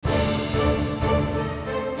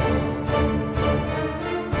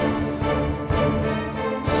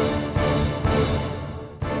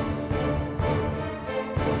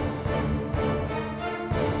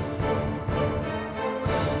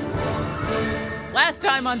Last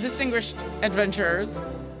time on Distinguished Adventurers,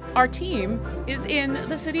 our team is in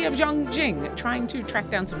the city of Yongjing, trying to track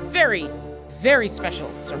down some very, very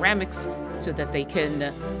special ceramics so that they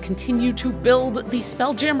can continue to build the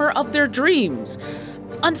Spelljammer of their dreams.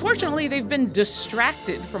 Unfortunately, they've been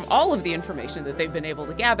distracted from all of the information that they've been able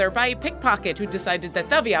to gather by a pickpocket who decided that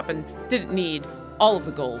Thaviapan didn't need all of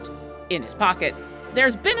the gold in his pocket.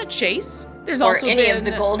 There's been a chase. There's also any of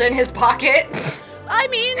the gold in his pocket. I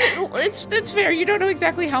mean, it's fair. You don't know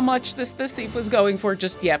exactly how much this thief was going for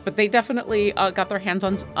just yet, but they definitely got their hands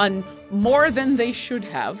on more than they should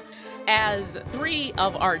have, as 3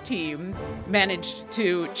 of our team managed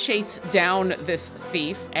to chase down this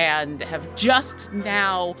thief and have just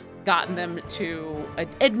now gotten them to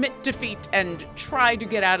admit defeat and try to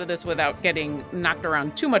get out of this without getting knocked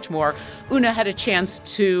around too much more. Una had a chance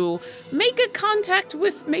to make a contact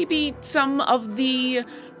with maybe some of the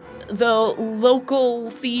local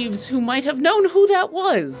thieves who might have known who that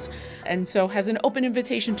was, and so has an open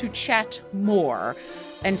invitation to chat more.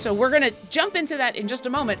 And so we're going to jump into that in just a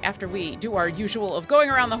moment after we do our usual of going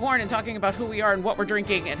around the horn and talking about who we are and what we're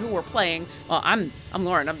drinking and who we're playing. Well, I'm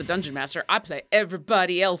Lauren. I'm the Dungeon Master. I play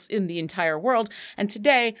everybody else in the entire world. And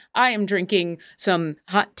today I am drinking some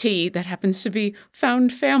hot tea that happens to be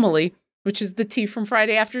Found Family, which is the tea from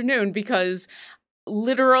Friday afternoon, because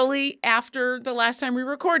literally after the last time we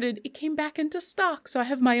recorded, it came back into stock. So I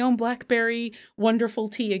have my own blackberry wonderful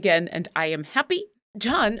tea again, and I am happy.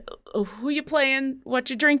 John, who you playing, what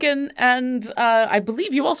you drinking, and I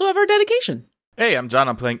believe you also have our dedication. Hey, I'm John.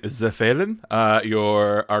 I'm playing Zephalin,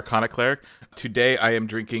 your Arcana Cleric. Today I am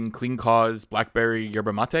drinking Clean Cause Blackberry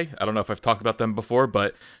Yerba Mate. I don't know if I've talked about them before,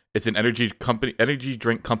 but it's an energy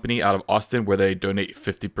drink company out of Austin where they donate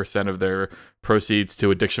 50% of their proceeds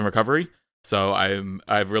to addiction recovery. So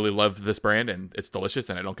I've really loved this brand, and it's delicious,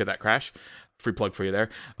 and I don't get that crash. Free plug for you there.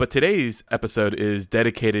 But today's episode is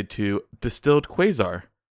dedicated to Distilled Quasar.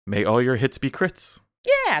 May all your hits be crits.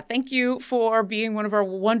 Yeah, thank you for being one of our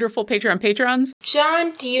wonderful Patreon patrons.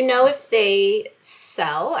 John, do you know if they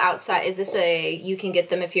sell outside? Is this you can get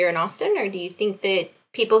them if you're in Austin, or do you think that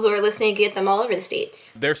people who are listening get them all over the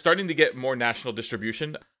States? They're starting to get more national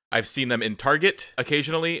distribution. I've seen them in Target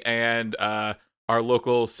occasionally, and our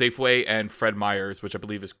local Safeway and Fred Meyer's, which I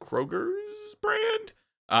believe is Kroger's brand.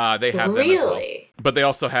 They have them as well. But they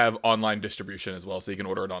also have online distribution as well, so you can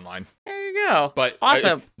order it online. There you go. But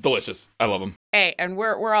awesome. It's delicious. I love them. Hey, and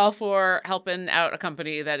we're all for helping out a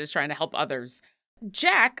company that is trying to help others.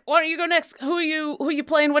 Jack, why don't you go next? Who are you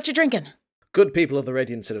playing? What you drinking? Good people of the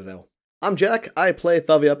Radiant Citadel. I'm Jack. I play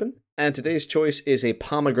Thaviapan, and today's choice is a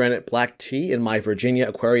pomegranate black tea in my Virginia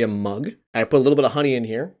Aquarium mug. I put a little bit of honey in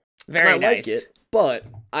here. Very nice. I like it, but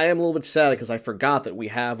I am a little bit sad because I forgot that we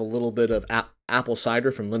have a little bit of apple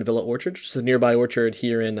cider from Linvilla Orchard, which is a nearby orchard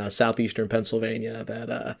here in southeastern Pennsylvania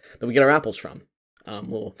that we get our apples from.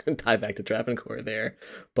 Little tie back to Travancore there,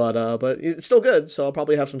 but it's still good. So I'll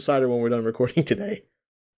probably have some cider when we're done recording today.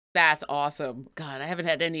 That's awesome. God, I haven't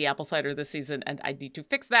had any apple cider this season, and I need to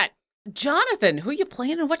fix that. Jonathan, who you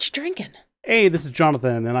playing and what you drinking? Hey, this is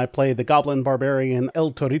Jonathan, and I play the Goblin Barbarian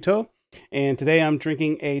El Torito. And today I'm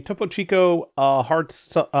drinking a Topo Chico hard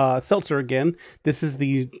seltzer again. This is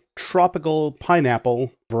the tropical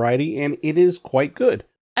pineapple variety, and it is quite good.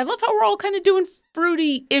 I love how we're all kind of doing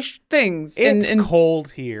fruity-ish things. It's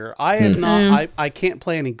cold here. I have not. I can't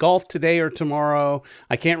play any golf today or tomorrow.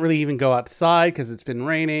 I can't really even go outside because it's been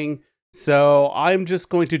raining. So I'm just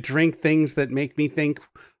going to drink things that make me think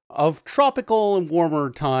of tropical and warmer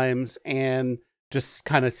times, and just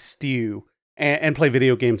kind of stew and play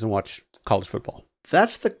video games and watch college football.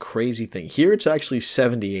 That's the crazy thing. Here it's actually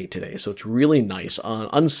 78 today, so it's really nice,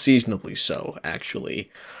 unseasonably so,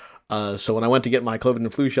 actually. So when I went to get my COVID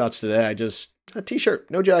and flu shots today, a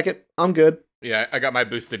t-shirt, no jacket, I'm good. Yeah, I got my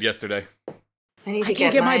boosted yesterday. I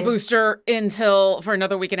can't get my booster for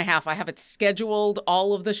another week and a half. I have it scheduled,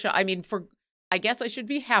 all of the shots. I mean, I guess I should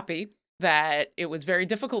be happy that it was very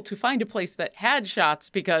difficult to find a place that had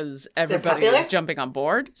shots because everybody was jumping on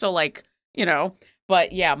board. So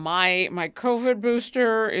but yeah, my COVID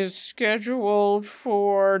booster is scheduled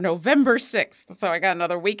for November 6th. So I got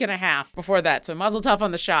another week and a half before that. So mazel tov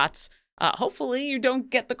on the shots. Hopefully you don't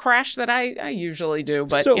get the crash that I usually do,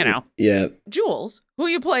 but Yeah. Jules, who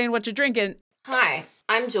you playing? What you drinking? Hi,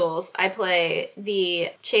 I'm Jules. I play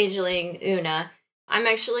the changeling Una. I'm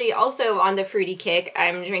actually also on the fruity kick.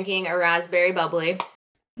 I'm drinking a raspberry bubbly.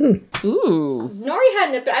 Ooh. Nori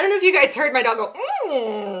had I don't know if you guys heard my dog go,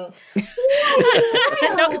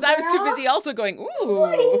 No, because I was too busy also going, ooh.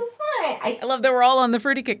 What do you want? I love that we're all on the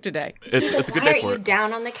fruity kick today. It's a good Why day are for you it.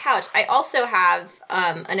 down on the couch? I also have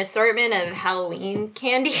an assortment of Halloween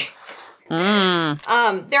candy.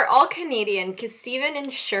 They're all Canadian because Steven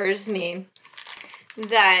ensures me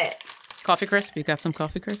that Coffee Crisp? You got some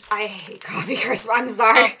Coffee Crisp? I hate Coffee Crisp. I'm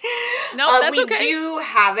sorry. No, that's we okay. We do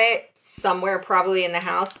have it somewhere probably in the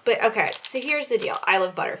house. But okay, so here's the deal. I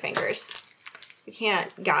love Butterfingers. You can't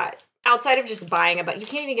outside of just buying you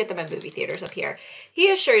can't even get them at movie theaters up here.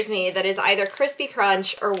 He assures me that it's either Crispy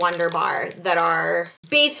Crunch or Wonder Bar that are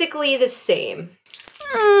basically the same.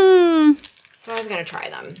 So I was gonna try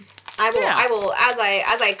them. I will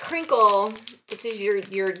as I crinkle. This is your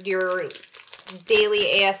daily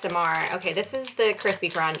ASMR. Okay, this is the Crispy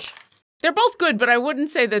Crunch. They're both good, but I wouldn't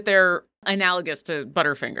say that they're analogous to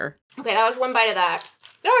Butterfinger. Okay, that was one bite of that.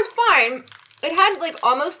 That was fine. It had like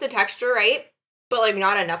almost the texture, right? But like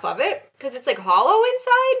not enough of it because it's like hollow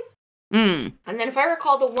inside. And then if I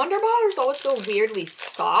recall, the Wonder Bars always feel weirdly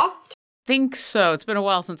soft. Think so. It's been a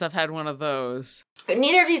while since I've had one of those. But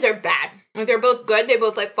neither of these are bad. Like, they're both good. They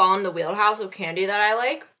both like fall in the wheelhouse of candy that I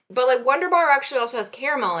like. But like Wonder Bar actually also has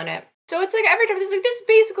caramel in it. So it's like every time it's like, this is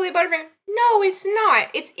basically a Butterfinger. No, it's not.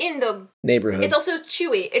 It's in the neighborhood. It's also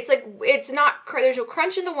chewy. It's like, it's not, there's no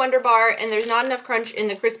crunch in the Wonder Bar and there's not enough crunch in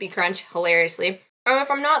the Crispy Crunch, hilariously. Or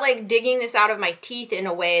if I'm not like digging this out of my teeth in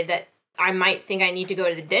a way that I might think I need to go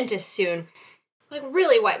to the dentist soon. Like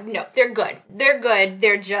really what? No, they're good. They're good.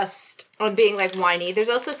 They're just, I'm being like whiny. There's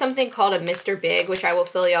also something called a Mr. Big, which I will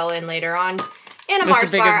fill y'all in later on. And a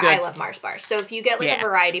Mars bar. I love Mars bars. So if you get like a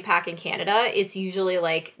variety pack in Canada, it's usually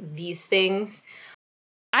like these things.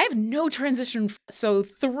 I have no transition. So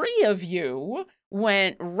 3 of you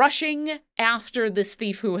went rushing after this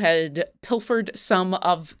thief who had pilfered some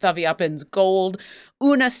of Thaviapin's gold.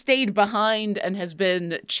 Una stayed behind and has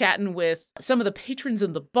been chatting with some of the patrons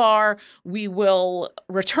in the bar. We will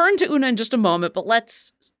return to Una in just a moment, but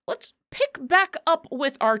let's pick back up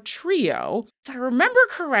with our trio. If I remember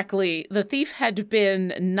correctly, the thief had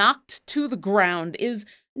been knocked to the ground, is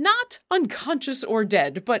not unconscious or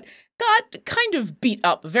dead, but got kind of beat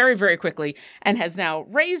up very, very quickly and has now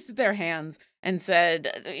raised their hands and said,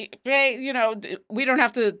 hey, we don't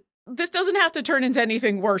have to, this doesn't have to turn into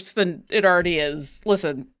anything worse than it already is.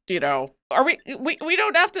 Listen, we don't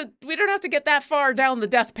have to get that far down the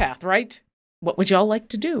death path, right? What would y'all like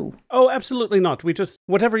to do? Oh, absolutely not.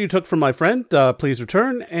 Whatever you took from my friend, please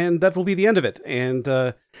return, and that will be the end of it. And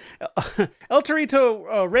El Torito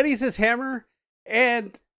readies his hammer,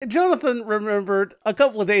 and Jonathan remembered a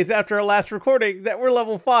couple of days after our last recording that we're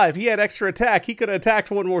level 5. He had extra attack. He could have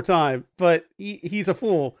attacked one more time, but he's a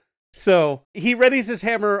fool. So he readies his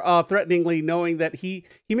hammer threateningly, knowing that he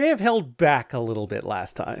may have held back a little bit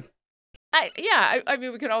last time. I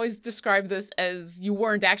mean, we could always describe this as you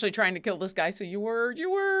weren't actually trying to kill this guy, so you were,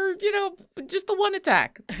 just the one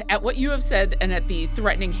attack. At what you have said and at the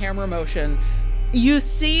threatening hammer motion, you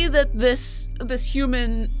see that this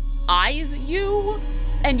human eyes you,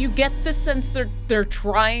 and you get the sense they're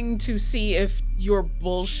trying to see if you're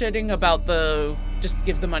bullshitting about just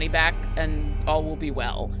give the money back and all will be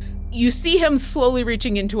well. You see him slowly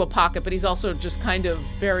reaching into a pocket, but he's also just kind of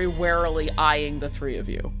very warily eyeing the 3 of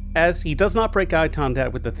you. As he does not break eye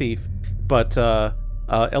contact with the thief, but El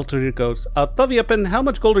Torito goes, Thaviapin, how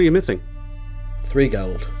much gold are you missing? 3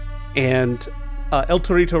 gold. And El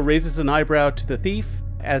Torito raises an eyebrow to the thief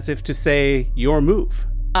as if to say, your move.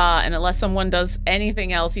 And unless someone does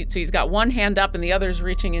anything else, so he's got one hand up and the other's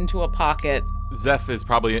reaching into a pocket. Zeph is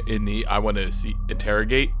probably in the I want to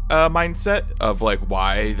interrogate mindset of like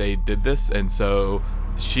why they did this, and so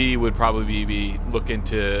she would probably be looking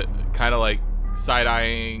to kind of like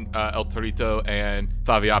side-eyeing El Torito and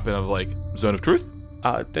Thaviapin of like zone of truth.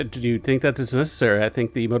 Do you think that is necessary? I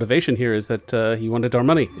think the motivation here is that he wanted our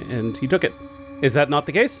money and he took it. Is that not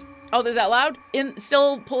the case? Oh, is that loud?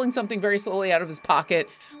 Still pulling something very slowly out of his pocket,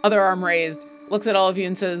 other arm raised, looks at all of you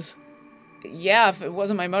and says, yeah, if it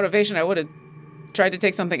wasn't my motivation, I would have tried to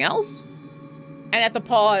take something else. And at the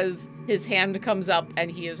pause, his hand comes up and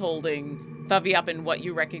he is holding Thaviapin what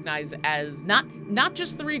you recognize as not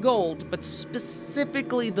just 3 gold, but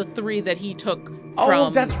specifically the 3 that he took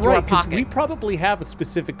from that's right, because pocket. we probably have a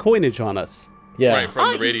specific coinage on us. Yeah. Right,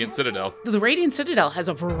 from the Radiant Citadel. The Radiant Citadel has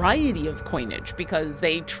a variety of coinage because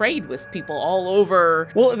they trade with people all over.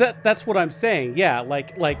 Well, that's what I'm saying. Yeah,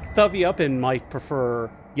 like Thaviapin might prefer,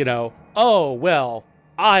 oh, well,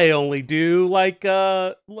 I only do like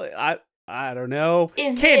I don't know,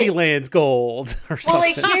 Candyland's gold or something. Well,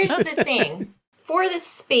 like here's the thing. For the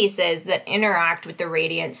spaces that interact with the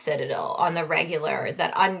Radiant Citadel on the regular,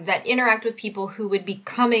 that interact with people who would be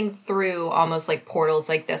coming through almost like portals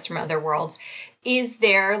like this from other worlds, is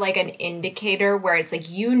there like an indicator where it's like,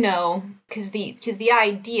 because the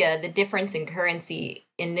idea, the difference in currency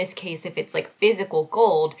in this case, if it's like physical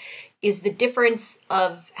gold, is the difference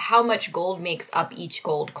of how much gold makes up each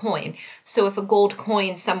gold coin. So if a gold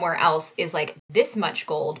coin somewhere else is like this much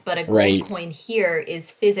gold, but a gold coin here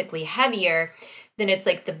is physically heavier, then it's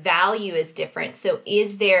like the value is different. So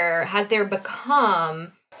has there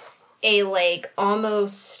become a like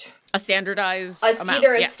almost a standardized amount.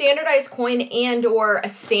 Either a standardized coin and or a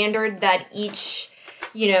standard that each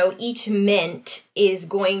mint is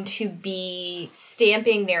going to be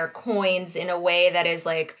stamping their coins in a way that is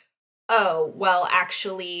like, oh, well,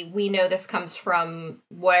 actually, we know this comes from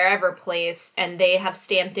wherever place, and they have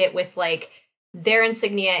stamped it with, like, their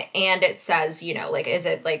insignia, and it says, like, is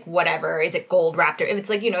it, like, whatever, is it gold wrapped? If it's,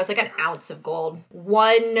 like, it's like an ounce of gold,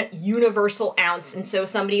 1 universal ounce, and so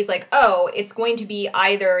somebody's like, oh, it's going to be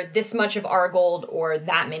either this much of our gold or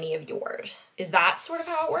that many of yours. Is that sort of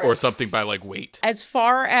how it works? Or something by, like, weight. As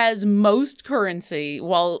far as most currency,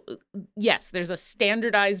 well, yes, there's a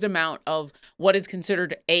standardized amount of what is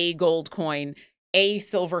considered a gold coin, a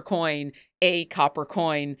silver coin, a copper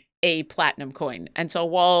coin, a platinum coin. And so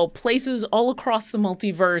while places all across the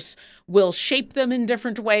multiverse will shape them in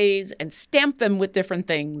different ways and stamp them with different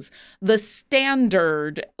things, the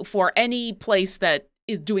standard for any place that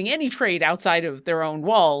is doing any trade outside of their own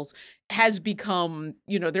walls has become,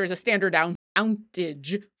 there's a standard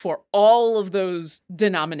ountage for all of those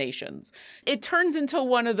denominations. It turns into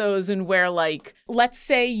one of those in where, like, let's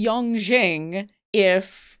say Yongjing,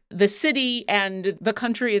 if the city and the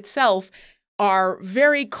country itself are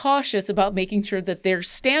very cautious about making sure that their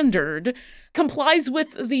standard complies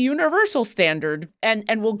with the universal standard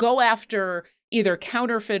and will go after either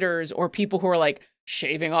counterfeiters or people who are like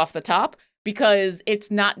shaving off the top, because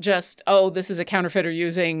it's not just, oh, this is a counterfeiter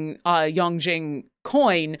using a Yongjing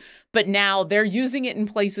coin, but now they're using it in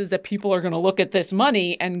places that people are going to look at this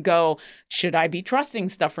money and go, should I be trusting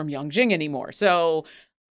stuff from Yongjing anymore? So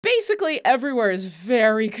basically, everywhere is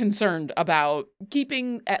very concerned about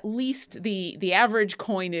keeping at least the average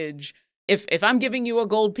coinage. If I'm giving you a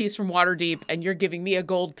gold piece from Waterdeep and you're giving me a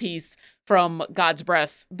gold piece from God's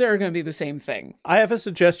Breath, they're going to be the same thing. I have a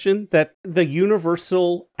suggestion that the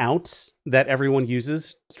universal ounce that everyone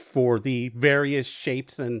uses for the various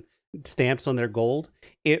shapes and stamps on their gold,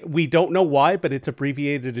 we don't know why, but it's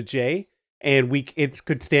abbreviated to J, and it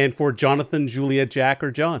could stand for Jonathan, Julia, Jack, or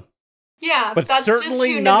John. Yeah, but that's certainly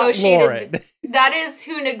just who not Lauren. That is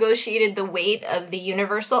who negotiated the weight of the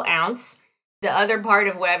universal ounce. The other part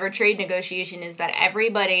of whatever trade negotiation is that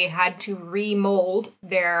everybody had to remold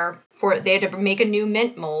they had to make a new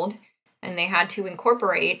mint mold, and they had to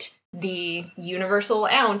incorporate the universal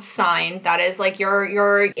ounce sign. That is like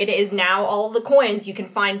it is now all the coins. You can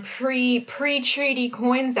find pre-treaty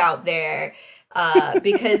coins out there.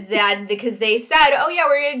 Because they said, oh yeah,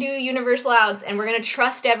 we're gonna do universal ounce and we're gonna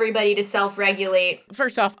trust everybody to self-regulate.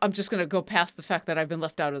 First off, I'm just gonna go past the fact that I've been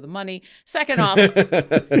left out of the money. Second off,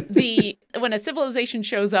 when a civilization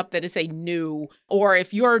shows up that is a new, or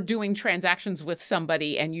if you're doing transactions with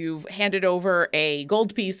somebody and you've handed over a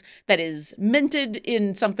gold piece that is minted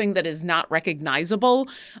in something that is not recognizable,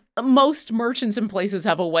 most merchants and places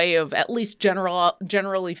have a way of at least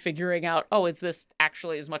generally figuring out, oh, is this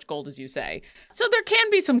actually as much gold as you say? So there can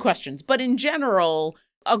be some questions, but in general,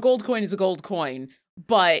 a gold coin is a gold coin,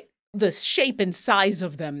 but the shape and size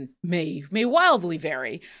of them may wildly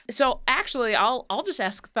vary. So actually, I'll just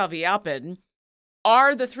ask Thaviapin,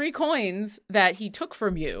 are the 3 coins that he took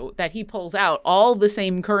from you, that he pulls out, all the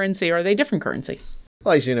same currency, or are they different currency?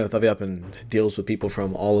 Well, as you know, Thaviapin deals with people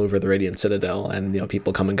from all over the Radiant Citadel, and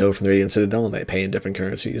people come and go from the Radiant Citadel, and they pay in different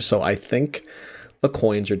currencies. So I think the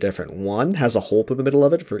coins are different. One has a hole through the middle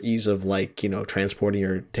of it for ease of transporting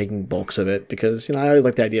or taking bulks of it, because I always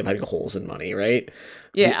like the idea of having holes in money, right?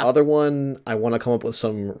 Yeah. The other one, I want to come up with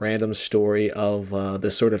some random story of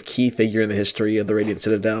this sort of key figure in the history of the Radiant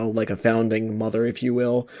Citadel, like a founding mother, if you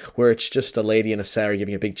will, where it's just a lady in a sari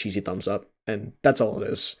giving a big cheesy thumbs up, and that's all it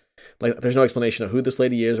is. Like, there's no explanation of who this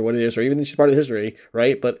lady is or what it is, or even that she's part of the history,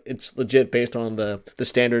 right? But it's legit based on the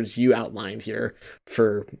standards you outlined here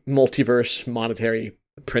for multiverse monetary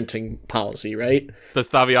printing policy, right? Does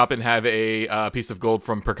Thaviapin have a piece of gold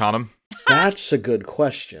from Percanum? That's a good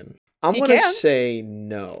question. I'm going to say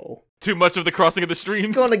no. Too much of the crossing of the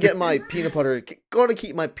streams? Going to keep my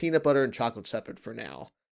peanut butter and chocolate separate for now.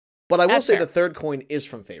 But I will say the third coin is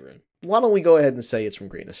from Faerun. Why don't we go ahead and say it's from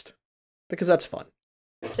Greenest? Because that's fun.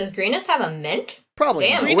 Does Greenest have a mint? Probably.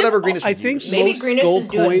 Damn. Whatever Greenest I think use. Maybe most Greenest gold is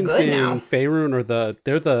doing coins good in now. Faerun are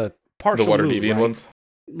the partial The water moon, deviant right? ones?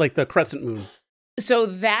 Like the crescent moon. So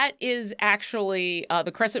that is actually,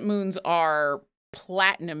 the crescent moons are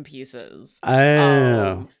platinum pieces.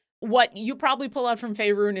 Oh. what you probably pull out from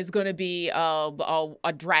Faerun is going to be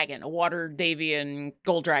a dragon, a water Davian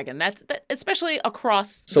gold dragon. That's especially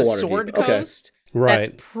across the Waterdeep. Sword Okay. Coast. Right.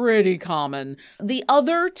 That's pretty common. The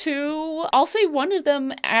other two, I'll say one of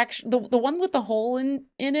them actually, the one with the hole in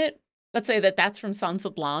it, let's say that's from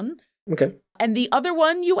Sansatlan. Okay. And the other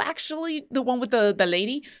one, the one with the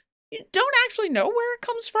lady, you don't actually know where it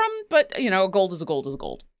comes from, but, gold is a gold is a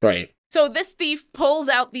gold. Right. So this thief pulls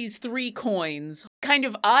out these 3 coins, kind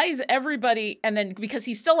of eyes everybody, and then, because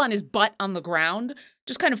he's still on his butt on the ground,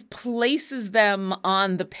 just kind of places them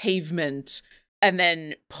on the pavement and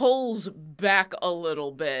then pulls back a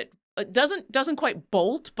little bit. It doesn't quite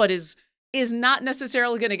bolt, but is not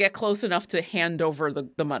necessarily going to get close enough to hand over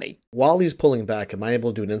the money. While he's pulling back, am I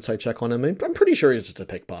able to do an insight check on him? I'm pretty sure he's just a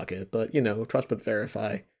pickpocket, but, trust but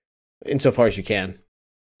verify insofar as you can.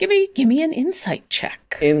 Give me an insight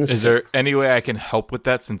check. Is there any way I can help with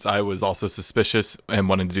that, since I was also suspicious and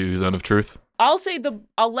wanting to do Zone of Truth? I'll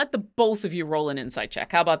let the both of you roll an insight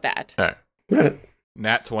check. How about that? All right. Right.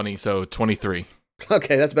 Nat 20, so 23.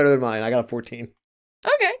 Okay, that's better than mine. I got a 14.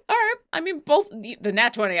 Okay, all right. I mean, both the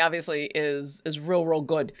nat 20 obviously is real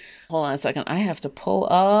good. Hold on a second. I have to pull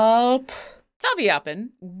up Thaviapan.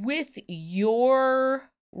 With your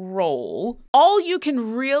roll, all you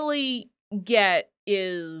can really get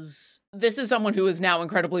is this is someone who is now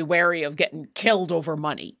incredibly wary of getting killed over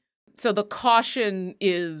money. So the caution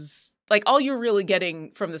is like all you're really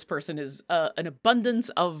getting from this person is an abundance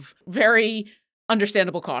of very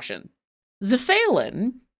understandable caution.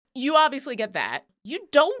 Zephalin, you obviously get that. You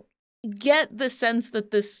don't get the sense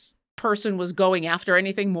that this person was going after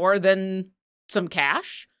anything more than some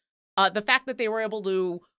cash. The fact that they were able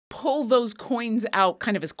to pull those coins out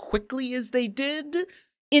kind of as quickly as they did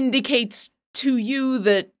indicates to you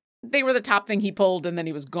that they were the top thing he pulled and then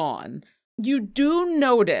he was gone. You do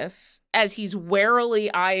notice as he's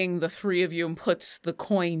warily eyeing the 3 of you and puts the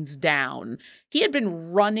coins down, he had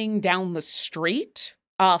been running down the street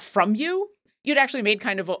from you. You'd actually made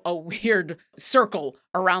kind of a weird circle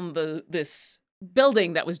around this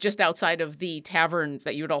building that was just outside of the tavern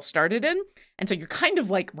that you had all started in. And so you're kind of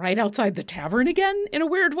like right outside the tavern again in a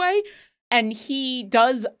weird way. And he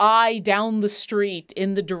does eye down the street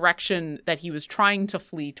in the direction that he was trying to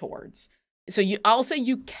flee towards. So I'll say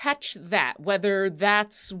you catch that, whether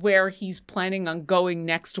that's where he's planning on going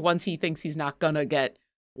next once he thinks he's not going to get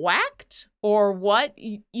whacked or what.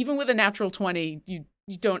 Even with a natural 20, you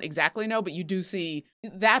don't exactly know, but you do see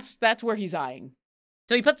that's where he's eyeing.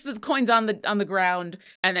 So he puts the coins on the ground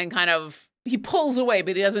and then kind of he pulls away,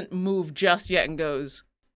 but he doesn't move just yet and goes,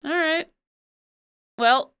 "All right.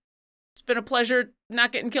 Well, it's been a pleasure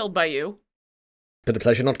not getting killed by you." Been a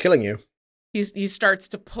pleasure not killing you. He starts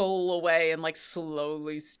to pull away and like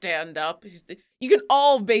slowly stand up. You can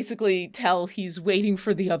all basically tell he's waiting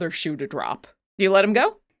for the other shoe to drop. Do you let him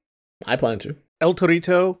go? I plan to. El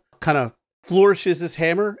Torito kind of flourishes his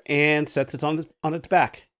hammer and sets it on his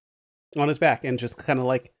back, and just kind of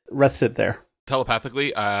like rests it there.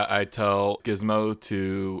 Telepathically, I tell Gizmo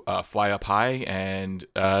to fly up high and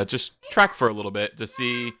just track for a little bit to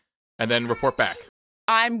see, and then report back.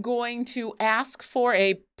 I'm going to ask for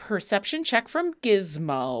a perception check from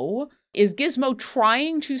Gizmo. Is Gizmo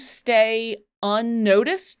trying to stay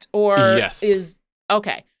unnoticed or Yes.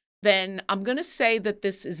 Okay. Then I'm going to say that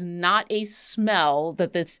this is not a smell,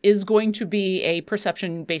 that this is going to be a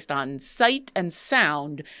perception based on sight and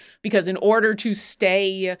sound, because in order to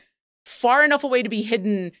stay far enough away to be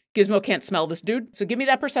hidden, Gizmo can't smell this dude. So give me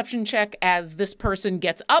that perception check as this person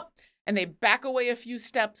gets up and they back away a few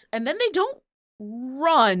steps, and then they don't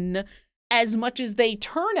run as much as they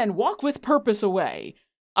turn and walk with purpose away.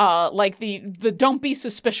 Like the don't be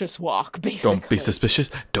suspicious walk, basically. Don't be suspicious.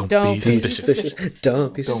 Don't Don't be be suspicious.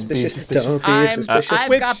 Don't be Don't be suspicious. suspicious. Don't be suspicious.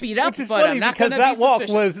 I've got beat up, which is but funny I'm not because going to be that walk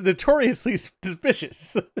suspicious. was notoriously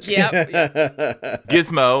suspicious. Yep.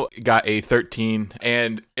 Gizmo got a 13,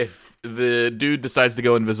 and if the dude decides to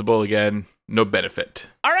go invisible again, no benefit.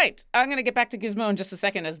 All right. I'm going to get back to Gizmo in just a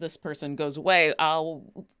second as this person goes away.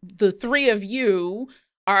 The 3 of you,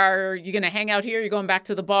 are you going to hang out here? You're going back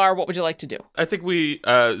to the bar? What would you like to do? I think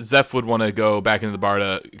Zeph would want to go back into the bar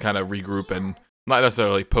to kind of regroup and not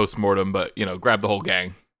necessarily post-mortem, but, grab the whole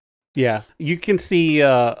gang. Yeah, you can see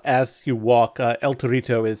as you walk, El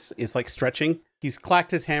Torito is like stretching. He's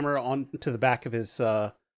clacked his hammer onto the back of his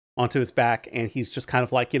onto his back, and he's just kind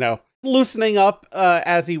of like loosening up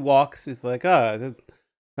as he walks. He's like,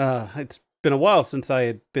 it's been a while since I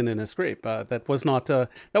had been in a scrape. That was not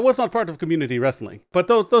part of community wrestling. But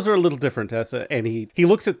those are a little different. And he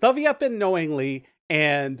looks at Thaviapan knowingly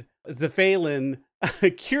and Zephalin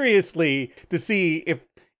curiously to see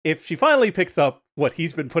if she finally picks up what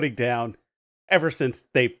he's been putting down ever since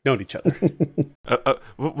they've known each other.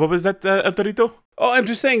 What was that, Torito? Oh, I'm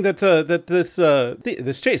just saying that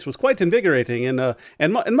this chase was quite invigorating and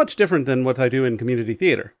much different than what I do in community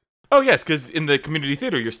theater. Oh, yes, because in the community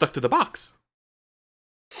theater, you're stuck to the box.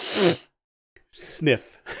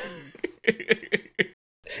 Sniff.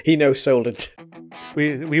 He no-sold it.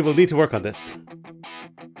 We will need to work on this.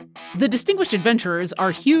 The Distinguished Adventurers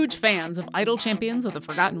are huge fans of Idle Champions of the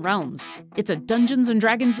Forgotten Realms. It's a Dungeons &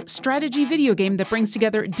 Dragons strategy video game that brings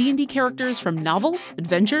together D&D characters from novels,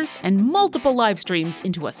 adventures, and multiple live streams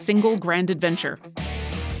into a single grand adventure.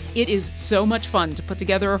 It is so much fun to put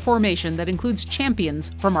together a formation that includes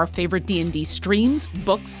champions from our favorite D&D streams,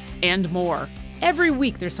 books, and more. Every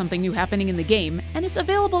week there's something new happening in the game, and it's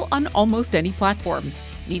available on almost any platform.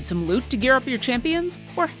 Need some loot to gear up your champions?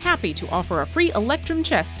 We're happy to offer a free Electrum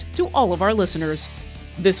chest to all of our listeners.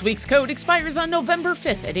 This week's code expires on November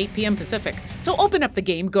 5th at 8 p.m. Pacific, so open up the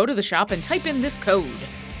game, go to the shop, and type in this code.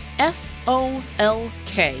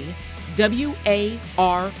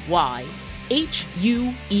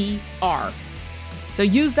 FOLKWARYHUER. So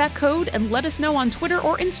use that code and let us know on Twitter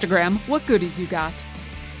or Instagram what goodies you got.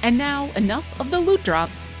 And now, enough of the loot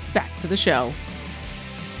drops. Back to the show.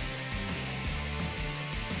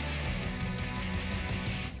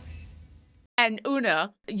 And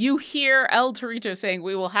Una, you hear El Torito saying,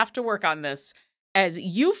 we will have to work on this. As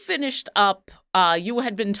you finished up, you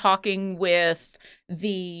had been talking with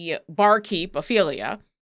the barkeep, Ophelia,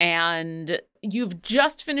 and you've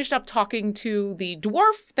just finished up talking to the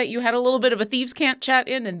dwarf that you had a little bit of a thieves' cant chat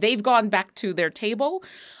in, and they've gone back to their table.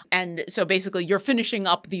 And so basically you're finishing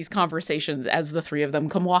up these conversations as the three of them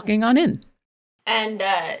come walking on in. And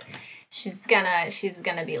she's gonna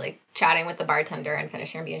be like chatting with the bartender and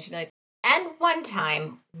finishing her beer, and she'll be like, and one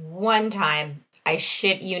time, I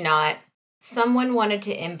shit you not, someone wanted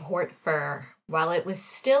to import fur while it was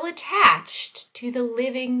still attached to the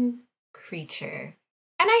living creature.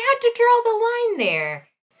 And I had to draw the line there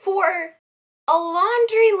for a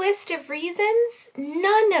laundry list of reasons,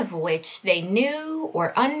 none of which they knew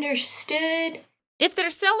or understood. If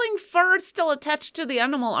they're selling fur still attached to the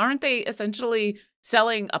animal, aren't they essentially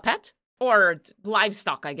selling a pet? Or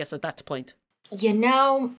livestock, I guess, at that point. You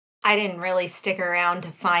know, I didn't really stick around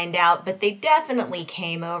to find out, but they definitely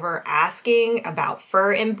came over asking about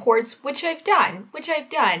fur imports, which I've done.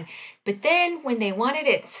 But then when they wanted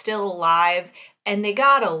it still alive and they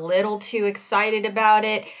got a little too excited about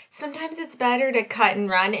it, sometimes it's better to cut and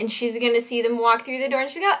run, and she's going to see them walk through the door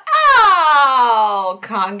and she'll go, oh,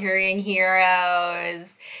 conquering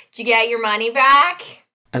heroes. Did you get your money back?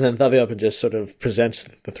 And then Thaviopin just sort of presents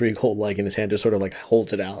the 3 gold leg in his hand, just sort of like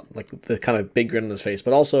holds it out, like the kind of big grin on his face,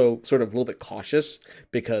 but also sort of a little bit cautious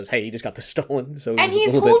because, hey, he just got this stolen. So and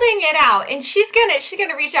he's holding it out, and she's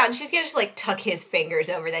gonna reach out and she's gonna just like tuck his fingers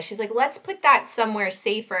over that. She's like, let's put that somewhere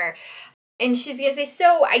safer. And she's gonna say,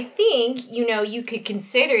 so I think, you could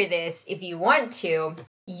consider this if you want to.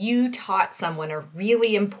 You taught someone a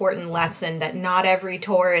really important lesson that not every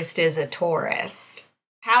tourist is a tourist.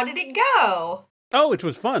 How did it go? Oh, it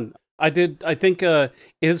was fun. I think it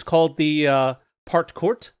is called the Part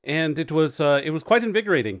Court, and it was quite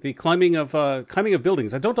invigorating. The climbing of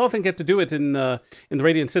buildings. I don't often get to do it in the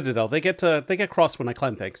Radiant Citadel. They get cross when I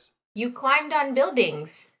climb things. You climbed on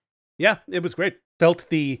buildings. Yeah, it was great. Felt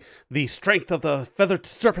the strength of the feathered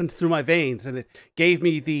serpent through my veins, and it gave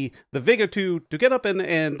me the vigor to get up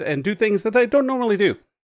and do things that I don't normally do.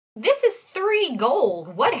 This is 3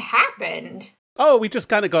 gold. What happened? Oh, we just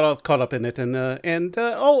kind of got caught up in it, and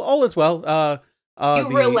all is well. You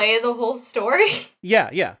relay the whole story?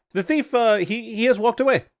 Yeah. The thief, he has walked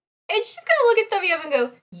away. And she's gonna look at Thaviopin and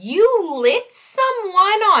go, you lit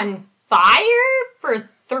someone on fire for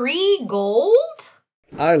 3 gold?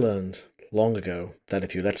 I learned long ago that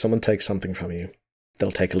if you let someone take something from you,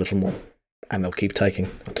 they'll take a little more, and they'll keep taking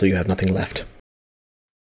until you have nothing left.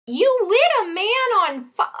 You lit a man on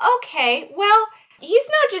fire? Okay, well, he's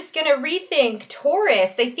not just gonna rethink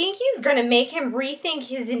tourists. I think you're gonna make him rethink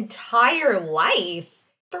his entire life.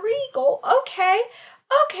 3 gold. Okay.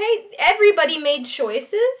 Everybody made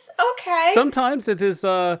choices. Okay. Sometimes it is,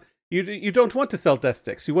 you don't want to sell death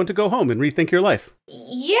sticks. You want to go home and rethink your life.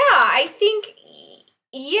 Yeah, I think,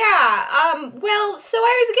 well, so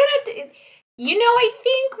I was gonna, I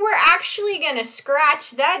think we're actually gonna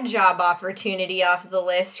scratch that job opportunity off the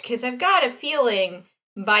list, because I've got a feeling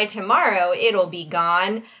by tomorrow it'll be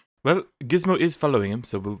gone. Well, Gizmo is following him,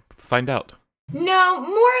 so we'll find out. No,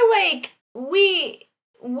 more like we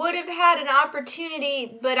would have had an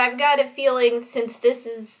opportunity, but I've got a feeling since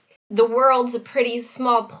the world's a pretty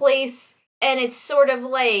small place, and it's sort of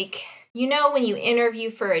like You know when you interview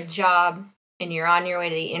for a job and you're on your way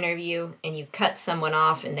to the interview and you cut someone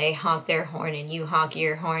off and they honk their horn and you honk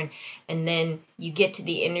your horn, and then you get to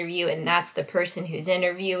the interview and that's the person who's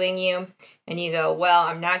interviewing you and you go, well,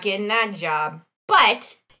 I'm not getting that job.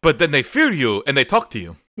 But then they fear you and they talk to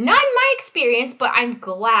you. Not in my experience, but I'm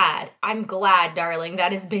glad, darling,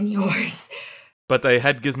 that has been yours. But they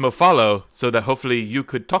had Gizmo follow so that hopefully you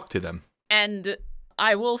could talk to them. And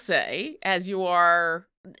I will say, as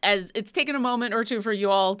it's taken a moment or two for you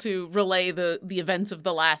all to relay the events of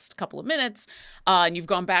the last couple of minutes, and you've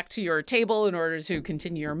gone back to your table in order to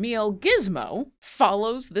continue your meal, Gizmo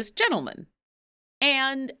follows this gentleman.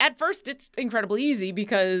 And at first, it's incredibly easy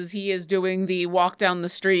because he is doing the walk down the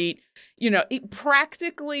street,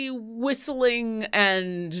 practically whistling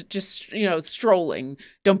and just, strolling.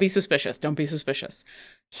 Don't be suspicious. Don't be suspicious.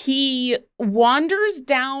 He wanders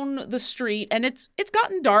down the street and it's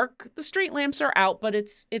gotten dark. The street lamps are out, but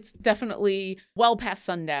it's definitely well past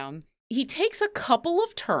sundown. He takes a couple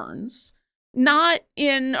of turns, not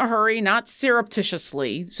in a hurry, not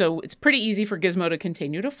surreptitiously. So it's pretty easy for Gizmo to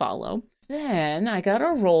continue to follow. Then I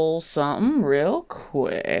gotta roll something real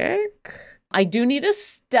quick. I do need a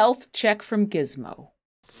stealth check from Gizmo.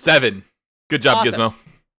 7. Good job, Awesome. Gizmo.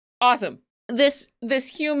 Awesome. This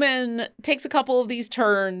human takes a couple of these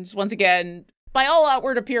turns, once again, by all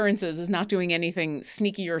outward appearances, is not doing anything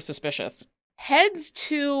sneaky or suspicious. Heads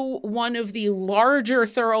to one of the larger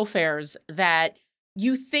thoroughfares that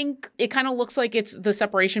you think it kind of looks like it's the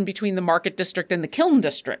separation between the Market District and the Kiln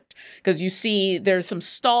District, because you see there's some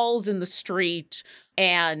stalls in the street,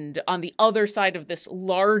 and on the other side of this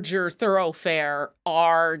larger thoroughfare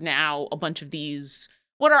are now a bunch of these,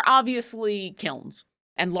 what are obviously kilns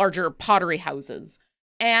and larger pottery houses.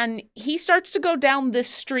 And he starts to go down this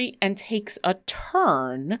street and takes a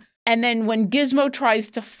turn. And then when Gizmo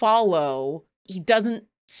tries to follow, he doesn't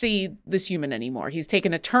see this human anymore. He's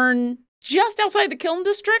taken a turn just outside the Kiln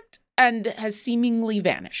District and has seemingly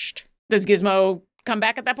vanished. Does Gizmo come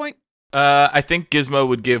back at that point? I think Gizmo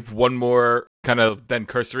would give one more kind of then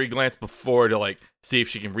cursory glance before to see if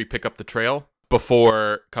she can re-pick up the trail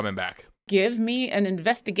before coming back. Give me an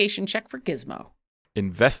investigation check for Gizmo.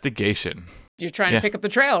 Investigation. You're trying to pick up the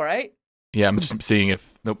trail, right? Yeah, I'm just seeing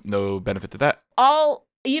if no benefit to that. I'll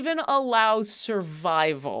even allow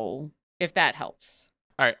survival if that helps.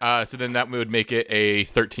 All right, so then that would make it a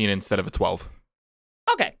 13 instead of a 12.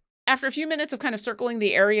 Okay. After a few minutes of kind of circling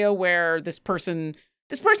the area where this person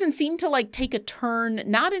seemed to take a turn,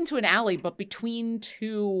 not into an alley, but between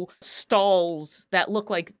two stalls that look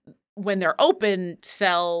like when they're open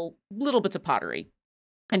sell little bits of pottery.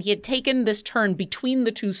 And he had taken this turn between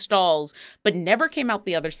the two stalls, but never came out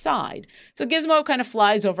the other side. So Gizmo kind of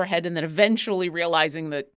flies overhead and then eventually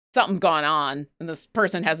realizing that something's gone on and this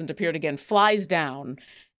person hasn't appeared again, flies down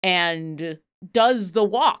and does the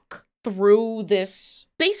walk through this.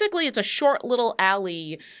 Basically, it's a short little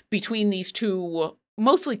alley between these two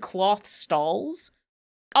mostly cloth stalls,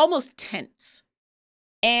 almost tents.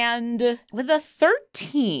 And with a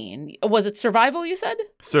 13, was it survival you said?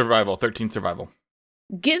 Survival, 13 survival.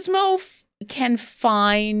 Gizmo can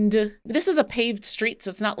find, this is a paved street, so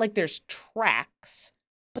it's not like there's tracks,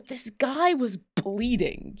 but this guy was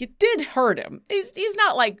bleeding. You did hurt him. He's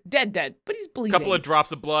not dead, but he's bleeding. A couple of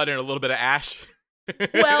drops of blood and a little bit of ash.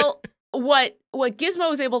 Well, what Gizmo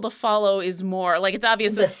was able to follow is more, it's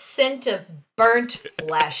obvious the scent of burnt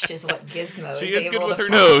flesh is what Gizmo she is able good with to her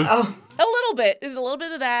follow. nose. Oh. a little bit. There's a little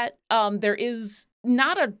bit of that. There is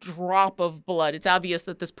not a drop of blood. It's obvious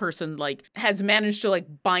that this person has managed to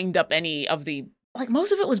bind up any of the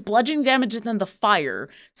most of it was bludgeoning damage and then the fire.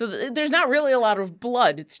 So there's not really a lot of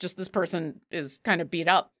blood. It's just this person is kind of beat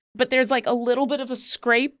up. But there's a little bit of a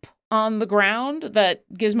scrape on the ground that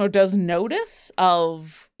Gizmo does notice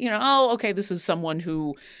of, okay, this is someone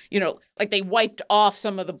who, they wiped off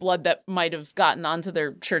some of the blood that might have gotten onto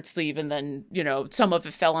their shirt sleeve and then, some of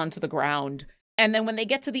it fell onto the ground. And then when they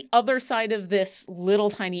get to the other side of this little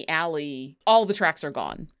tiny alley, all the tracks are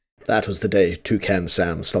gone. That was the day Toucan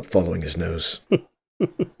Sam stopped following his nose.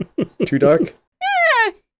 Too dark?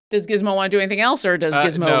 Does Gizmo want to do anything else, or does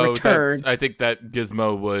Gizmo return? I think that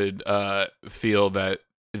Gizmo would feel that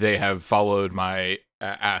they have followed my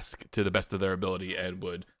ask to the best of their ability and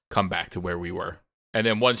would come back to where we were. And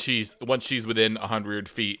then once she's within 100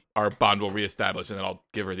 feet, our bond will reestablish, and then I'll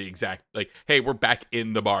give her the exact, hey, we're back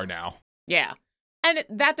in the bar now. Yeah. And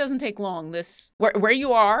that doesn't take long. This where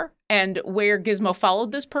you are and where Gizmo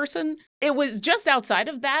followed this person, it was just outside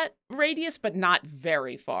of that radius, but not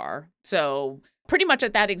very far. So pretty much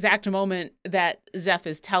at that exact moment that Zeph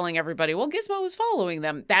is telling everybody, well, Gizmo was following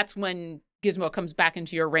them, that's when Gizmo comes back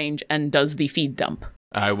into your range and does the feed dump.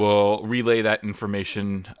 I will relay that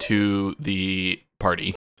information to the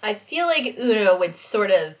party. I feel like Una would sort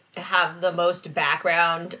of have the most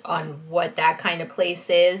background on what that kind of place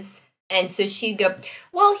is. And so she'd go,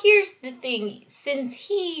 well, here's the thing. Since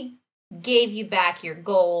he gave you back your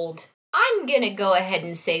gold, I'm going to go ahead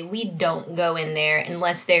and say we don't go in there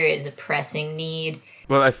unless there is a pressing need.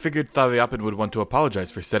 Well, I figured Thaviapin would want to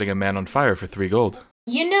apologize for setting a man on fire for 3 gold.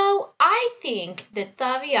 You know, I think that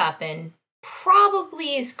Thaviapin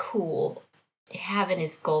probably is cool having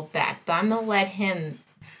his gold back, but I'm going to let him...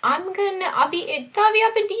 Thaviapin,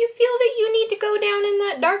 do you feel that you need to go down in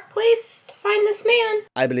that dark place to find this man?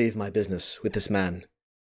 I believe my business with this man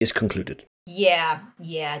is concluded. Yeah.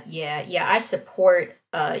 I support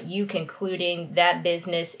you concluding that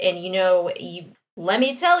business. And let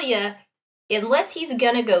me tell you, unless he's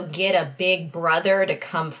gonna go get a big brother to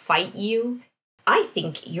come fight you, I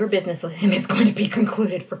think your business with him is going to be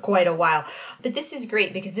concluded for quite a while. But this is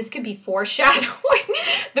great because this could be foreshadowing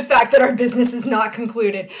the fact that our business is not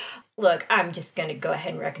concluded. Look, I'm just going to go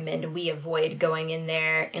ahead and recommend we avoid going in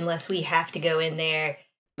there unless we have to go in there.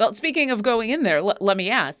 Well, speaking of going in there, let me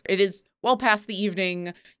ask. It is well past the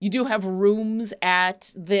evening. You do have rooms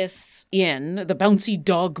at this inn, the Bouncy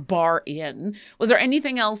Dog Bar Inn. Was there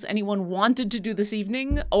anything else anyone wanted to do this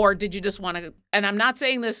evening? Or did you just want to... And I'm not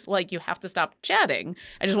saying this like you have to stop chatting.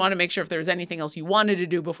 I just want to make sure if there's anything else you wanted to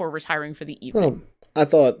do before retiring for the evening. Well, I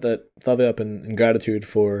thought that Thaviap, in gratitude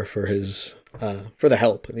for his for the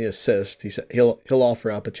help and the assist, he said he'll offer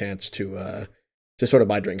up a chance to sort of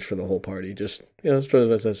buy drinks for the whole party, just sort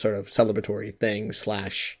of as a sort of celebratory thing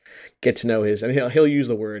 / get to know his, and he'll use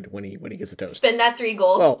the word when he gets the toast. Spend that 3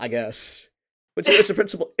 gold. Well, I guess. But it's a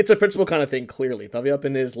principle. It's a principle kind of thing. Clearly,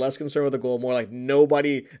 Thaviapin is less concerned with the goal, more like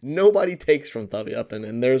nobody takes from Thaviapin,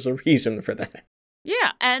 and there's a reason for that.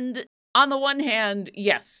 Yeah, and on the one hand,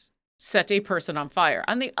 yes, set a person on fire.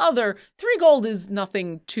 On the other, 3 gold is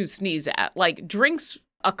nothing to sneeze at. Like, drinks,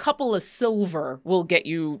 a couple of silver will get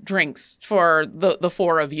you drinks for the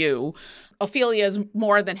 4 of you. Ophelia is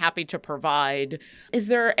more than happy to provide. Is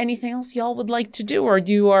there anything else y'all would like to do, or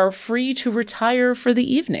you are free to retire for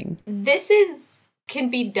the evening? This can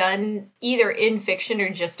be done either in fiction or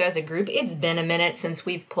just as a group. It's been a minute since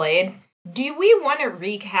we've played. Do we want to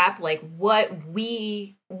recap like what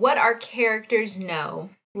our characters know?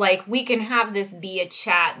 Like, we can have this be a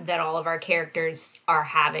chat that all of our characters are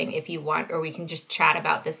having if you want, or we can just chat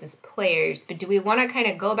about this as players. But do we want to kind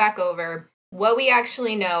of go back over what we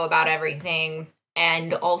actually know about everything,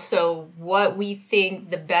 and also what we think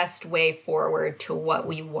the best way forward to what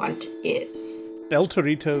we want is? El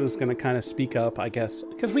Torito is going to kind of speak up, I guess,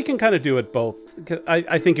 because we can kind of do it both.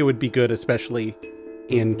 I think it would be good, especially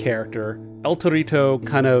in character. El Torito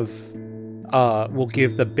kind of will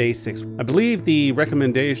give the basics. I believe the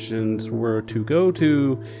recommendations were to go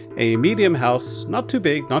to a medium house, not too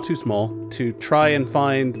big, not too small, to try and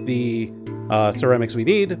find the ceramics we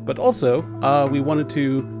need, but also we wanted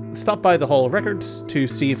to stop by the Hall of Records to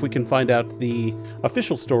see if we can find out the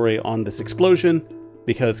official story on this explosion,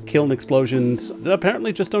 because kiln explosions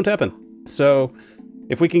apparently just don't happen. So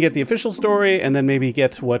if we can get the official story and then maybe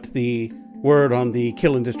get what the word on the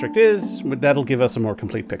Kiln district is, that'll give us a more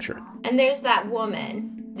complete picture. And there's that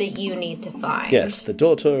woman that you need to find. Yes, the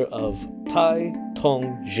daughter of Tai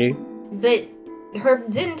Tong-ji. But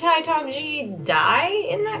didn't Tai Tong-ji die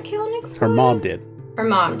in that kiln explosion? Her mom did. Her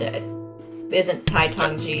mom did. Isn't Tai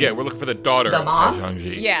Tong-ji? Yeah, we're looking for the daughter The of mom? Tai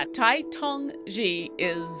Tong-ji. Yeah, Tai Tong-ji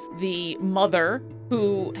is the mother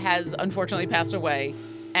who has unfortunately passed away.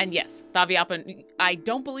 And yes, Thaviapin, I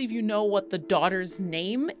don't believe you know what the daughter's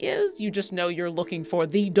name is. You just know you're looking for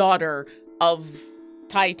the daughter of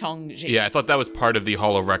Tai Tong-ji. Yeah, I thought that was part of the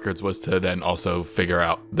Hall of Records, was to then also figure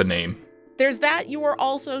out the name. There's that. You were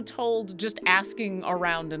also told just asking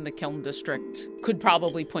around in the Kiln district could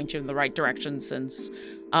probably point you in the right direction, since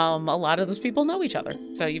a lot of those people know each other.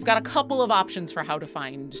 So you've got a couple of options for how to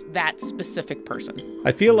find that specific person.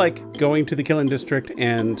 I feel like going to the Kiln district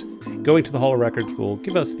and going to the Hall of Records will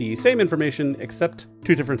give us the same information, except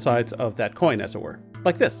 2 different sides of that coin, as it were.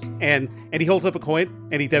 Like this. And he holds up a coin,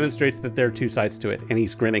 and he demonstrates that there are 2 sides to it, and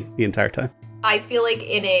he's grinning the entire time. I feel like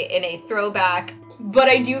in a throwback, but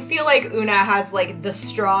I do feel like Una has like the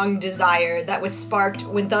strong desire that was sparked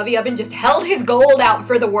when Thaviapin just held his gold out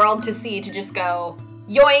for the world to see, to just go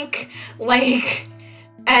yoink, like,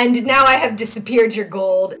 and now I have disappeared your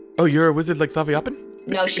gold. Oh, you're a wizard like Thaviapin?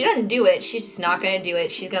 No, she doesn't do it. She's just not going to do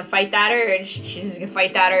it. She's going to fight that urge. She's just going to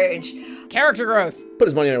fight that urge. Character growth. Put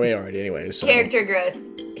his money on her way already, anyways. So. Character growth.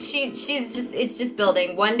 It's just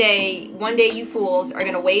building. One day you fools are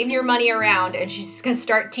gonna wave your money around, and she's just gonna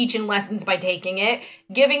start teaching lessons by taking it,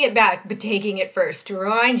 giving it back, but taking it first. To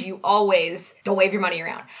remind you always, don't wave your money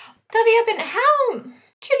around. Thuvyapan, how do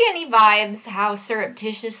you get any vibes? How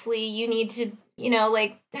surreptitiously you need to,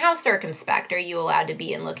 how circumspect are you allowed to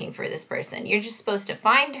be in looking for this person? You're just supposed to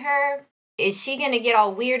find her. Is she gonna get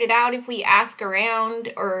all weirded out if we ask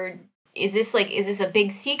around, or? Is this a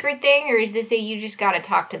big secret thing, or is this you just gotta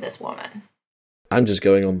talk to this woman? I'm just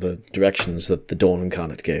going on the directions that the Dawn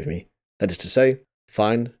Incarnate gave me. That is to say,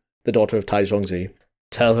 find the daughter of Tai Zhongzi,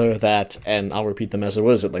 tell her that, and I'll repeat them as it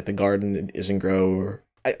was, like the garden isn't grow, or...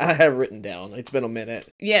 I have written down. It's been a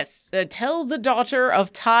minute. Yes. Tell the daughter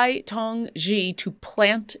of Tai Tong Ji to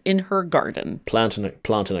plant in her garden. Plant in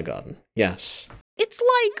a garden. Yes. It's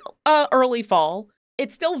like early fall.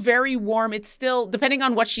 It's still very warm. It's still, depending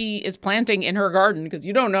on what she is planting in her garden, because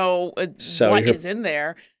you don't know what is in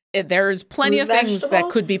there. There's plenty of things that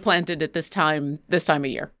could be planted at this time of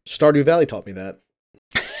year. Stardew Valley taught me that.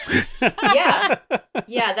 Yeah.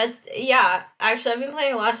 Actually, I've been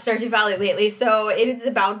playing a lot of Stardew Valley lately, so it is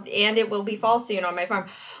about, and it will be fall soon on my farm.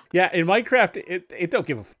 Yeah, in Minecraft, it don't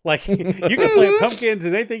give a like. You can plant pumpkins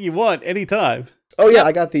and anything you want anytime. Oh yeah,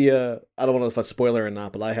 I got the. I don't know if that's a spoiler or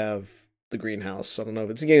not, but I have the greenhouse. I don't know if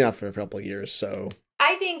it's getting out for a couple of years, so.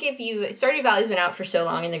 I think Stardew Valley's been out for so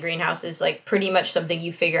long, and the greenhouse is like pretty much something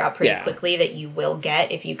you figure out pretty quickly that you will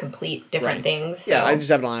get if you complete different things. So. Yeah, I just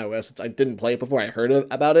have it on iOS. I didn't play it before. I heard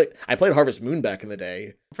about it. I played Harvest Moon back in the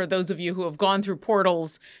day. For those of you who have gone through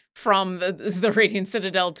portals from the Radiant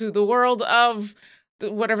Citadel to the world of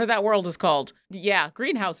whatever that world is called. Yeah,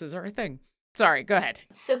 greenhouses are a thing. Sorry, go ahead.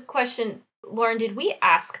 So question, Lauren, did we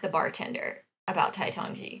ask the bartender about Tai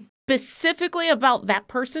Tongji? Specifically about that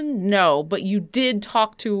person, no, but you did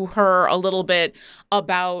talk to her a little bit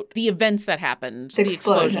about the events that happened. The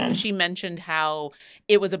explosion. She mentioned how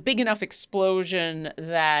it was a big enough explosion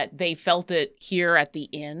that they felt it here at the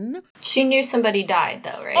inn. She knew somebody died,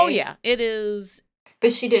 though, right? Oh, yeah. It is...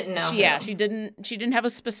 But she didn't know. She didn't have a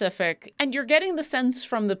specific. And you're getting the sense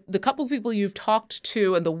from the couple people you've talked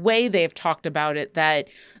to and the way they've talked about it that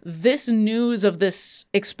this news of this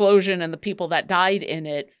explosion and the people that died in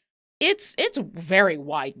it, it's very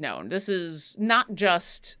wide known. This is not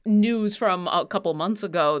just news from a couple months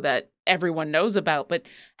ago that everyone knows about, but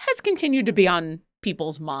has continued to be on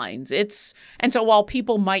people's minds. And so while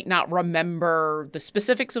people might not remember the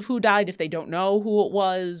specifics of who died if they don't know who it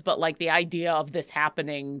was, but like the idea of this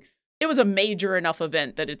happening, it was a major enough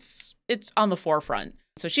event that it's on the forefront.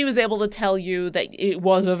 So she was able to tell you that it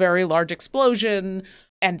was a very large explosion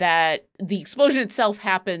and that the explosion itself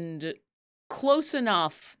happened close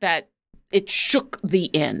enough that it shook the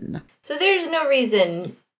inn. So there's no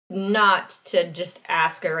reason not to just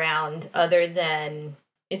ask around other than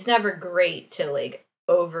it's never great to like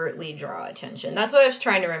overtly draw attention. That's what I was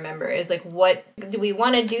trying to remember is like, what do we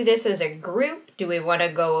want to do this as a group? Do we want to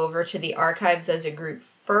go over to the archives as a group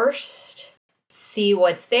first, see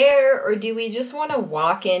what's there? Or do we just want to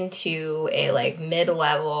walk into a like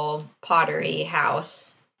mid-level pottery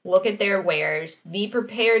house, look at their wares, be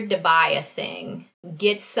prepared to buy a thing,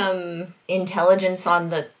 get some intelligence on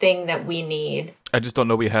the thing that we need? I just don't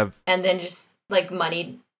know we have. And then just like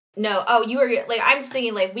money. No, you were like, I'm just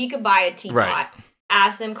thinking like we could buy a teapot, right.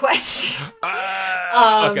 Ask them questions.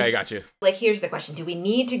 Okay, I got you. Like, here's the question. Do we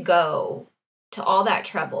need to go to all that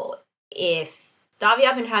trouble if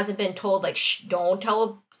Thuvyapan hasn't been told, like, shh, don't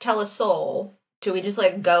tell a soul? Do we just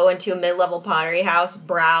like go into a mid-level pottery house,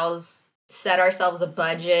 browse, set ourselves a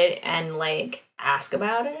budget, and like ask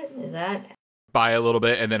about it? Is that... Buy a little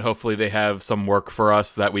bit, and then hopefully they have some work for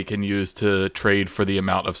us that we can use to trade for the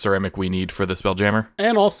amount of ceramic we need for the Spelljammer.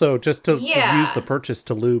 And also just to use the purchase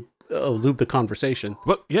to lube the conversation.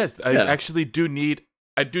 Well, yes, I actually do need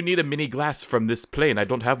a mini glass from this plane. I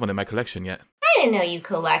don't have one in my collection yet. I didn't know you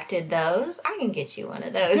collected those. I can get you one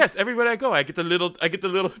of those. Yes, everywhere I go, I get the little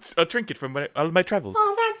trinket from all my travels.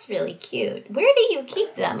 Oh, that's really cute. Where do you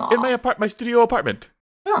keep them all? In my studio apartment.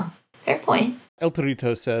 Oh, fair point. El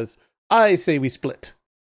Torito says, I say we split.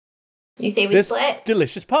 You say we split?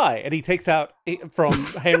 Delicious pie. And he takes out from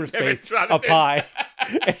Hammerspace a pie.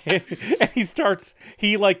 and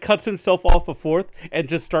he like cuts himself off a fourth and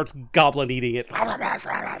just starts goblin eating it.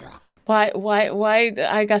 Why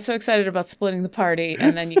I got so excited about splitting the party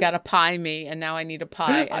and then you got to pie me and now I need a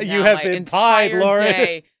pie. And you have been pied, Lauren.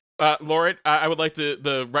 Day Lauren, I would like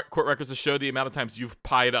the court records to show the amount of times you've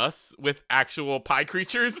pied us with actual pie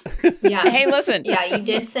creatures. Yeah. Hey, listen. Yeah, you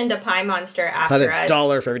did send a pie monster Had after us.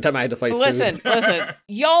 $1 for every time I had to fight Listen, food. listen.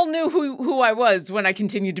 Y'all knew who I was when I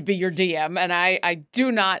continued to be your DM, and I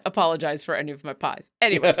do not apologize for any of my pies.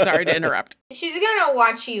 Anyway, sorry to interrupt. She's gonna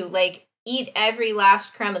watch you, like, eat every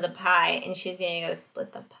last crumb of the pie, and she's gonna go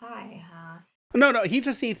split the pie, huh? No, he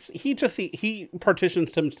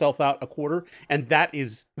partitions himself out a quarter, and that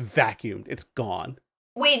is vacuumed. It's gone.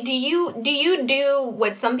 Wait, do you do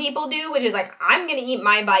what some people do, which is like, I'm gonna eat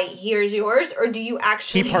my bite, here's yours, or do you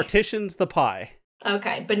actually... He partitions the pie.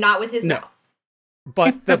 Okay, but not with his No. mouth.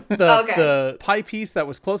 But the Okay. the pie piece that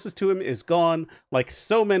was closest to him is gone, like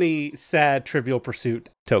so many sad Trivial Pursuit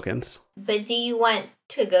tokens. But do you want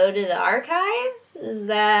to go to the archives? Is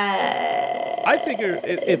that... I figure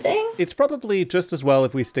a thing? it's probably just as well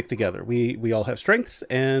if we stick together. We all have strengths,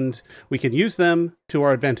 and we can use them to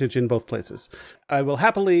our advantage in both places. I will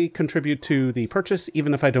happily contribute to the purchase,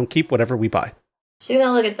 even if I don't keep whatever we buy. She's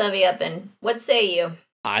gonna look at Thuvy up and, what say you?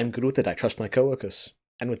 I'm good with it. I trust my coworkers.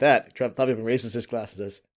 And with that, Thubby raises his glass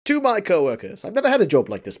and says, "To my coworkers. I've never had a job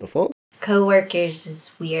like this before." Co-workers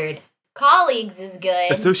is weird. Colleagues is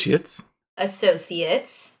good. Associates.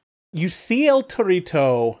 Associates. You see El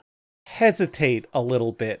Torito hesitate a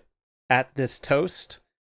little bit at this toast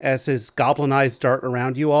as his goblin eyes dart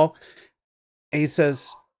around you all. He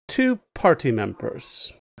says, "To party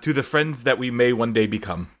members." To the friends that we may one day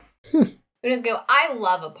become. We just go, I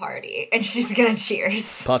love a party. And she's gonna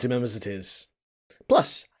cheers. Party members it is.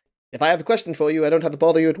 Plus, if I have a question for you, I don't have to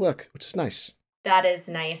bother you at work, which is nice. That is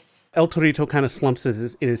nice. El Torito kind of slumps in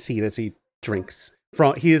his seat as he drinks.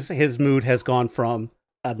 His mood has gone from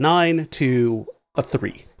a 9 to a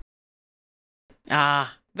 3.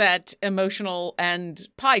 Ah, that emotional and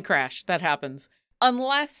pie crash that happens.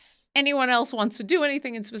 Unless anyone else wants to do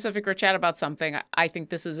anything in specific or chat about something, I think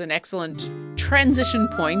this is an excellent transition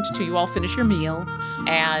point to you all finish your meal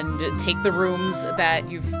and take the rooms that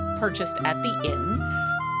you've purchased at the inn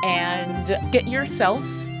and get yourself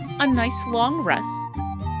a nice long rest.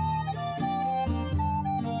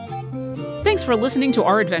 Thanks for listening to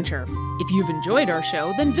our adventure. If you've enjoyed our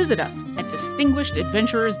show, then visit us at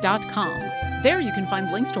distinguishedadventurers.com. There you can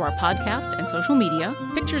find links to our podcast and social media,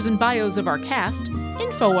 pictures and bios of our cast,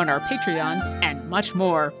 info on our Patreon, and much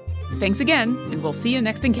more. Thanks again, and we'll see you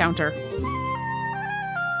next encounter.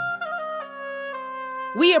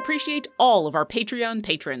 We appreciate all of our Patreon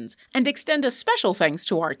patrons and extend a special thanks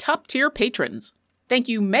to our top-tier patrons. Thank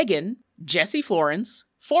you Megan, Jesse Florence,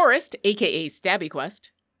 Forrest, aka StabbyQuest,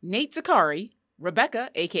 Nate Zakari, Rebecca,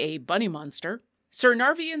 aka Bunny Monster, Sir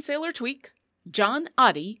Narvi and Sailor Tweak, John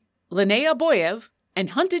Adi, Linnea Boyev,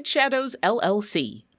 and Hunted Shadows LLC.